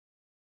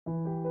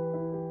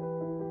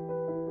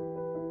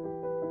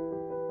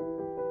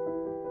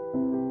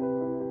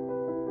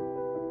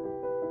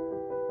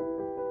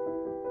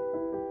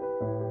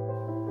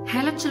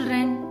Hello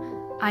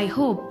children, I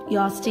hope you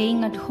are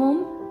staying at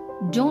home.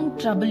 Don't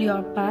trouble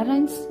your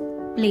parents,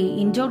 play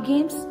indoor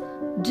games,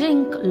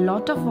 drink a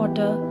lot of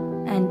water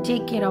and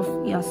take care of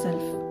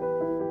yourself.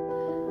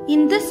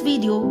 In this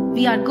video,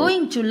 we are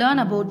going to learn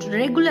about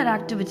regular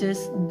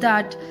activities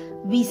that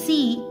we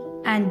see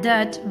and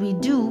that we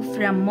do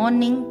from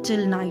morning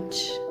till night.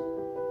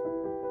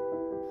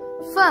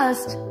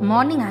 First,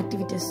 morning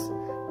activities.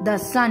 The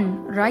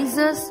sun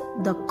rises,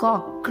 the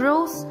cock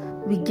crows,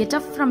 we get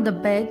up from the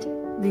bed,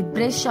 we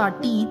brush our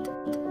teeth,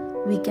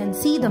 we can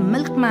see the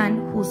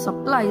milkman who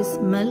supplies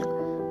milk,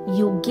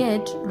 you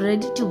get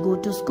ready to go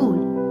to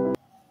school.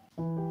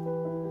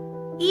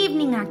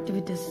 Evening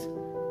activities.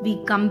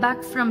 We come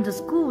back from the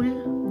school,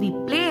 we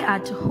play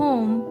at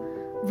home,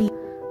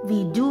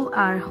 we do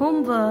our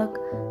homework,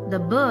 the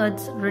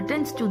birds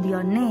returns to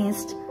their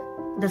nest,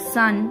 the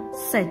sun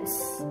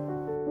sets.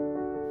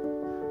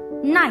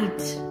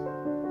 Night.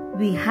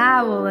 We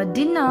have our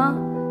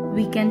dinner,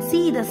 we can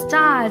see the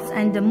stars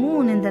and the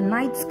moon in the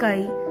night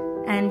sky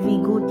and we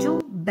go to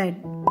bed.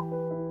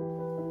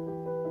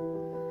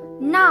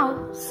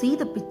 Now see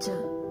the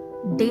picture.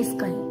 Day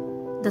sky.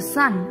 The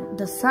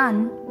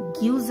sun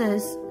gives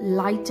us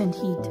light and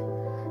heat.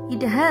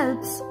 It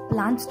helps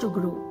plants to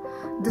grow.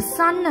 The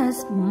sun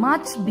is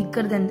much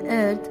bigger than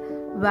Earth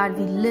where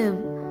we live.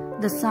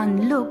 The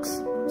sun looks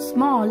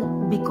small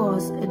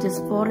because it is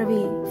far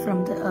away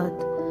from the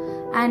Earth.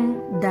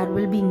 And there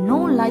will be no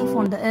life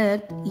on the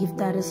earth if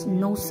there is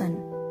no sun.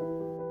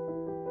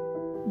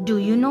 Do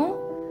you know?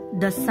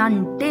 The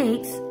sun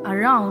takes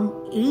around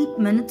 8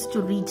 minutes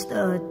to reach the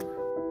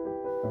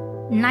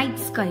earth. Night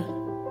sky.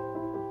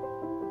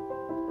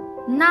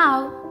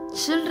 Now,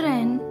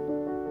 children,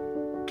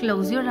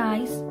 close your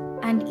eyes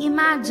and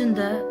imagine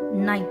the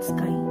night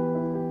sky.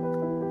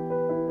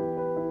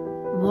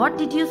 What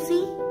did you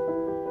see?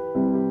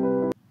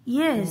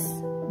 Yes,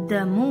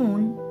 the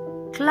moon,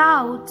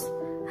 clouds,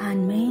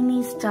 and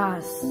many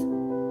stars.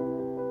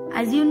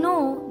 As you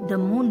know, the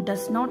moon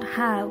does not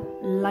have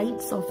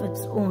lights of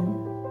its own.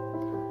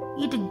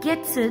 It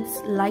gets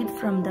its light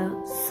from the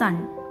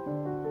sun.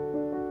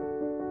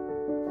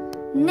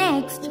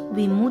 Next,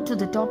 we move to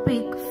the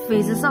topic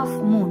phases of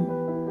moon.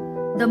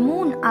 The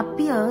moon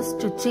appears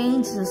to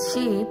change the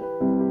shape.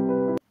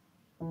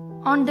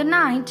 On the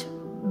night,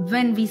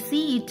 when we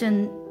see it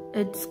in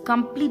its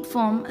complete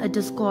form, it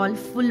is called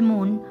full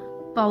moon,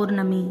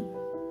 Paurnami.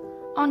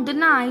 On the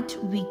night,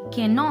 we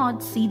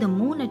cannot see the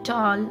moon at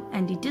all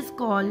and it is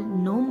called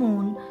no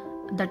moon,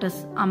 that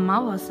is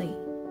Amavasai.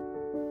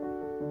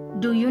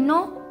 Do you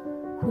know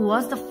who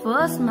was the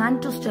first man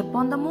to step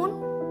on the moon?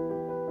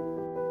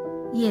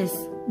 Yes,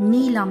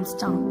 Neil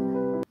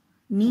Armstrong.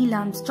 Neil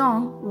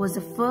Armstrong was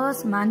the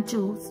first man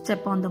to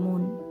step on the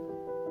moon.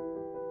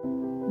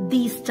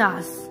 These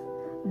stars.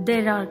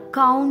 There are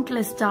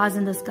countless stars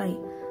in the sky.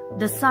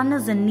 The sun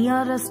is the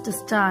nearest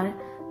star.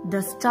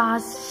 The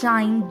stars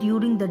shine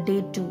during the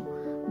day too,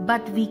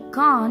 but we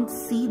can't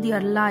see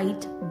their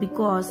light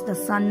because the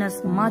sun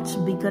is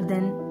much bigger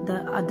than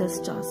the other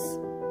stars.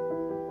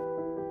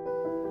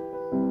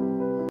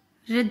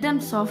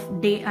 Rhythms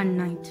of day and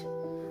night.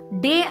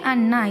 Day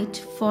and night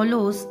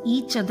follows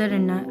each other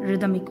in a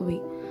rhythmic way.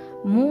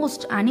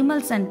 Most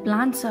animals and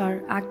plants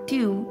are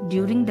active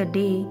during the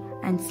day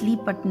and sleep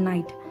at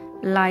night,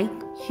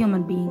 like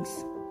human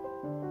beings.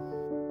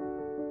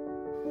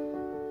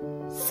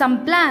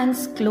 Some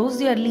plants close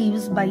their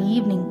leaves by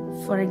evening.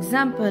 For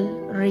example,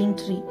 rain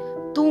tree,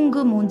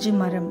 Tungu Munji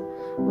Maram.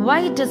 Why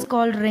it is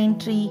called rain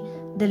tree?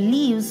 The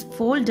leaves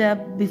fold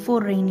up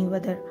before rainy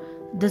weather.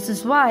 This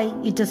is why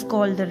it is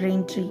called the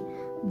rain tree.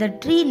 The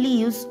tree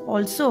leaves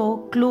also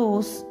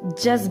close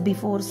just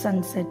before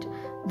sunset.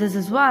 This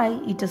is why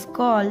it is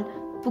called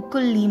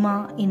Pukul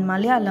Lima in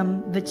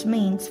Malayalam, which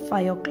means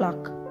 5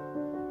 o'clock.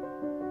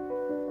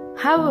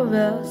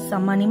 However,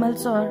 some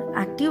animals are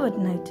active at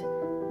night.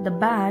 The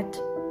bat,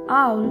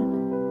 owl,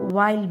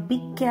 wild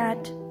big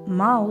cat,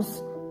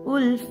 mouse,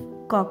 wolf,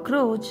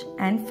 cockroach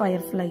and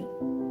firefly.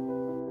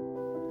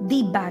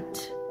 The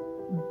bat.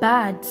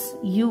 Bats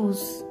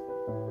use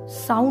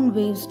sound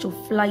waves to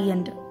fly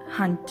and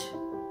hunt.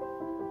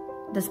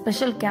 The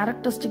special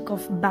characteristic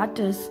of bat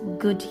is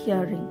good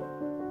hearing.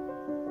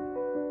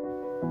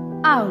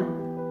 Owl.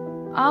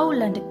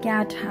 Owl and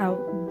cat have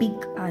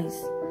big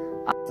eyes.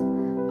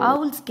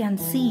 Owls can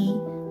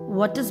see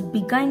what is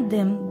behind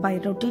them by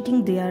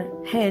rotating their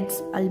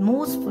heads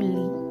almost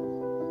fully.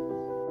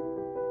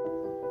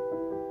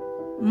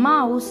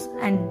 Mouse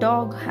and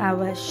dog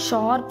have a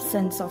sharp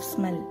sense of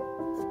smell.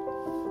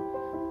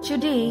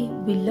 Today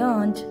we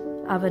learned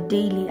our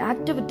daily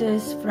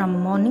activities from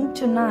morning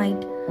to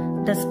night,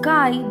 the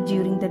sky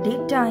during the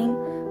daytime,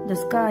 the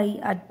sky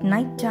at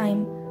night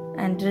time,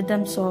 and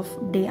rhythms of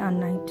day and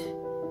night.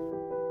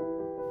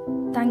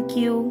 Thank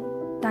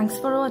you. Thanks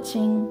for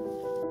watching.